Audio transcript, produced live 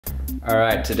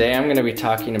Alright, today I'm going to be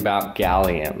talking about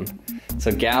gallium. So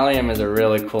gallium is a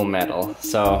really cool metal.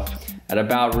 So at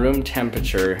about room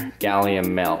temperature,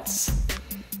 gallium melts.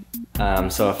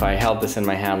 So if I held this in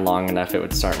my hand long enough, it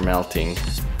would start melting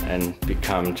and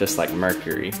become just like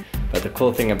mercury. But the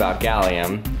cool thing about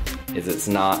gallium is it's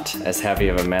not as heavy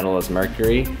of a metal as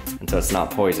mercury, and so it's not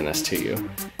poisonous to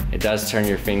you. It does turn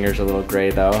your fingers a little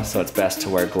gray though, so it's best to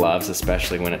wear gloves,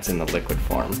 especially when it's in the liquid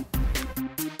form.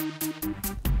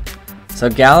 So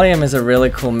gallium is a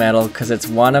really cool metal because it's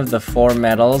one of the 4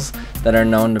 metals that are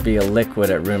known to be a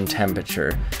liquid at room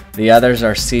temperature. The others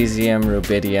are cesium,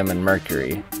 rubidium, and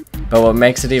mercury. But what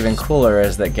makes it even cooler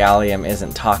is that gallium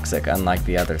isn't toxic, unlike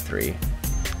the other 3.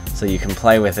 So you can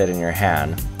play with it in your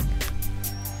hand.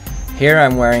 Here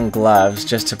I'm wearing gloves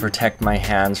just to protect my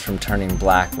hands from turning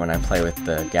black when I play with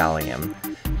the gallium.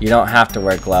 You don't have to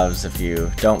wear gloves if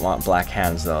you don't want black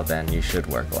hands though, then you should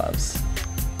wear gloves.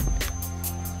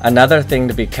 Another thing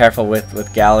to be careful with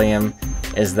gallium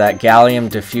is that gallium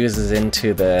diffuses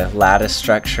into the lattice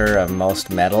structure of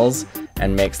most metals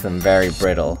and makes them very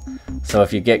brittle. So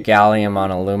if you get gallium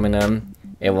on aluminum,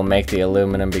 it will make the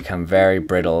aluminum become very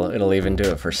brittle. It'll even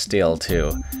do it for steel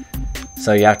too.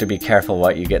 So you have to be careful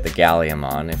what you get the gallium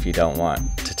on if you don't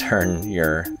want to turn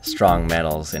your strong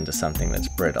metals into something that's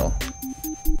brittle.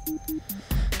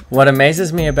 What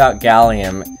amazes me about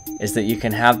gallium is that you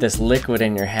can have this liquid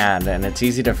in your hand, and it's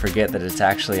easy to forget that it's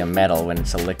actually a metal when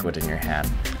it's a liquid in your hand.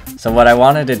 So what I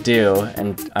wanted to do,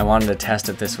 and I wanted to test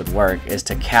if this would work, is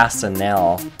to cast a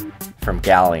nail from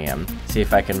gallium. See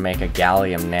if I can make a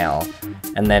gallium nail,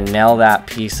 and then nail that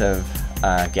piece of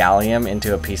gallium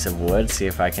into a piece of wood, see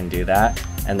if I can do that,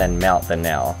 and then melt the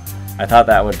nail. I thought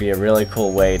that would be a really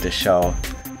cool way to show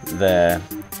the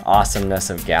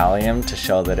awesomeness of gallium, to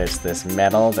show that it's this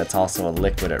metal that's also a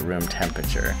liquid at room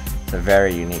temperature. It's a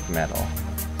very unique metal.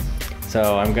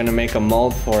 So I'm going to make a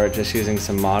mold for it just using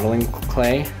some modeling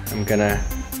clay. I'm going to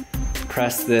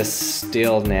press this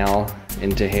steel nail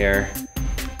into here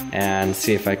and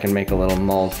see if I can make a little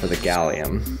mold for the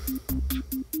gallium.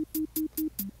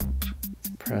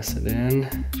 Press it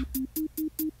in.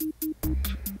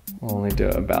 We'll only do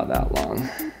it about that long.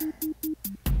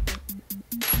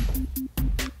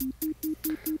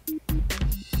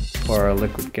 Pour our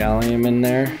liquid gallium in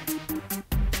there.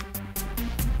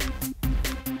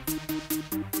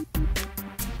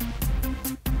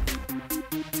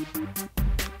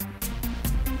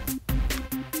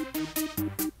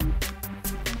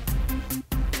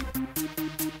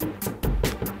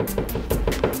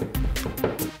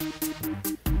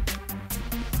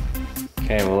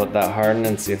 Okay, we'll let that harden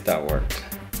and see if that worked.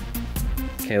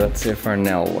 Okay, let's see if our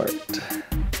nail worked.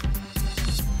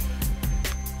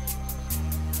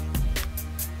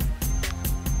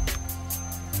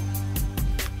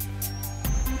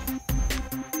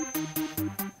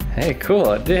 Hey,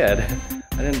 cool, it did.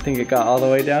 I didn't think it got all the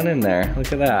way down in there.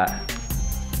 Look at that.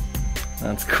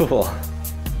 That's cool.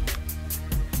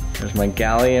 There's my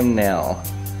gallium nail.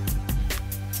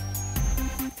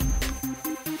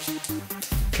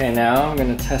 Okay, now I'm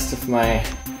going to test if my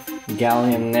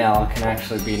gallium nail can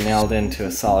actually be nailed into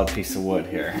a solid piece of wood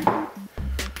here.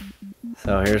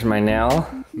 So here's my nail,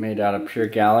 made out of pure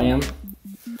gallium.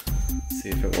 Let's see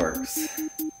if it works.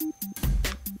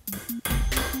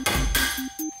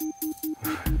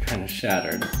 Kind of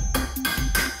shattered.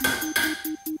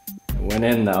 It went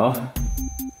in though.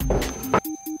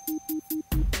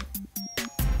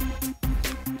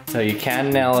 So you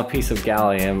can nail a piece of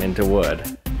gallium into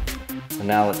wood. So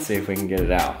now let's see if we can get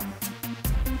it out.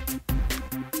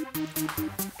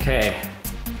 Okay,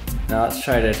 now let's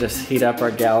try to just heat up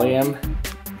our gallium.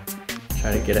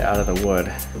 Try to get it out of the wood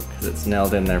because it's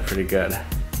nailed in there pretty good.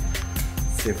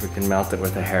 Let's see if we can melt it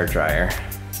with a hairdryer.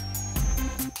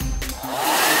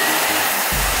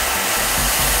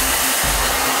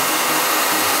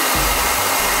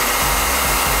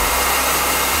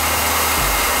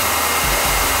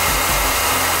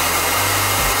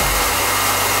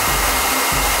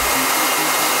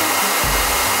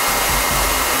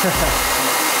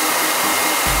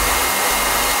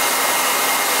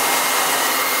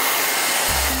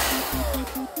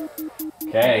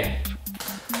 Okay,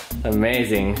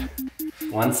 amazing.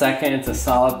 1 second it's a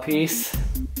solid piece.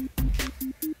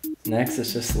 Next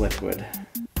it's just liquid.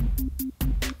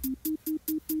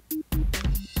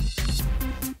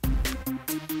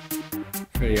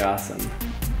 Pretty awesome.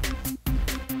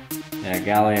 Yeah,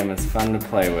 gallium is fun to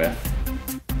play with.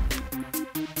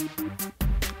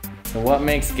 So what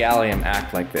makes gallium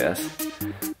act like this?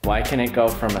 Why can it go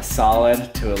from a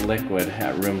solid to a liquid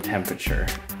at room temperature?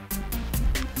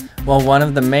 Well, one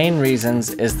of the main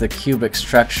reasons is the cubic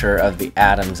structure of the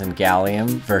atoms in gallium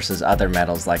versus other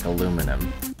metals like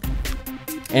aluminum.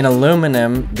 In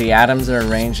aluminum, the atoms are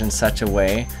arranged in such a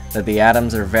way that the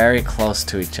atoms are very close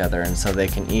to each other and so they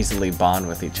can easily bond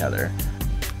with each other.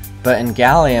 But in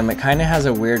gallium, it kind of has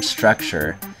a weird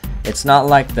structure. It's not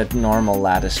like the normal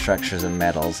lattice structures of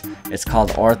metals. It's called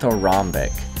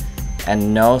orthorhombic,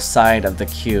 and no side of the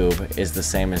cube is the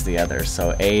same as the other.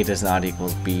 So A does not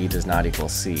equal B does not equal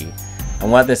C.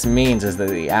 And what this means is that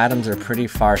the atoms are pretty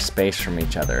far spaced from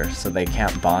each other, so they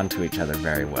can't bond to each other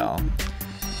very well.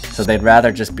 So they'd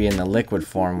rather just be in the liquid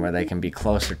form where they can be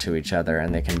closer to each other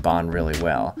and they can bond really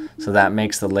well. So that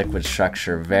makes the liquid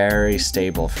structure very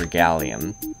stable for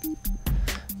gallium.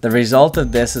 The result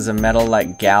of this is a metal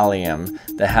like gallium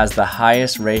that has the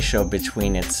highest ratio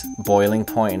between its boiling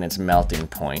point and its melting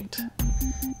point.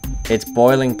 Its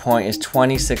boiling point is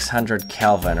 2600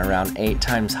 Kelvin, around 8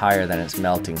 times higher than its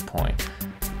melting point.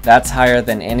 That's higher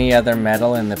than any other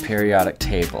metal in the periodic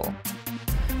table.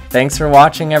 Thanks for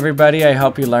watching, everybody. I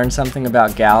hope you learned something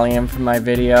about gallium from my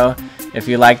video. If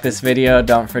you like this video,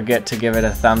 don't forget to give it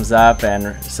a thumbs up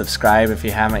and subscribe if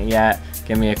you haven't yet.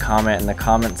 Give me a comment in the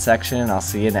comment section, and I'll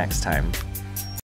see you next time.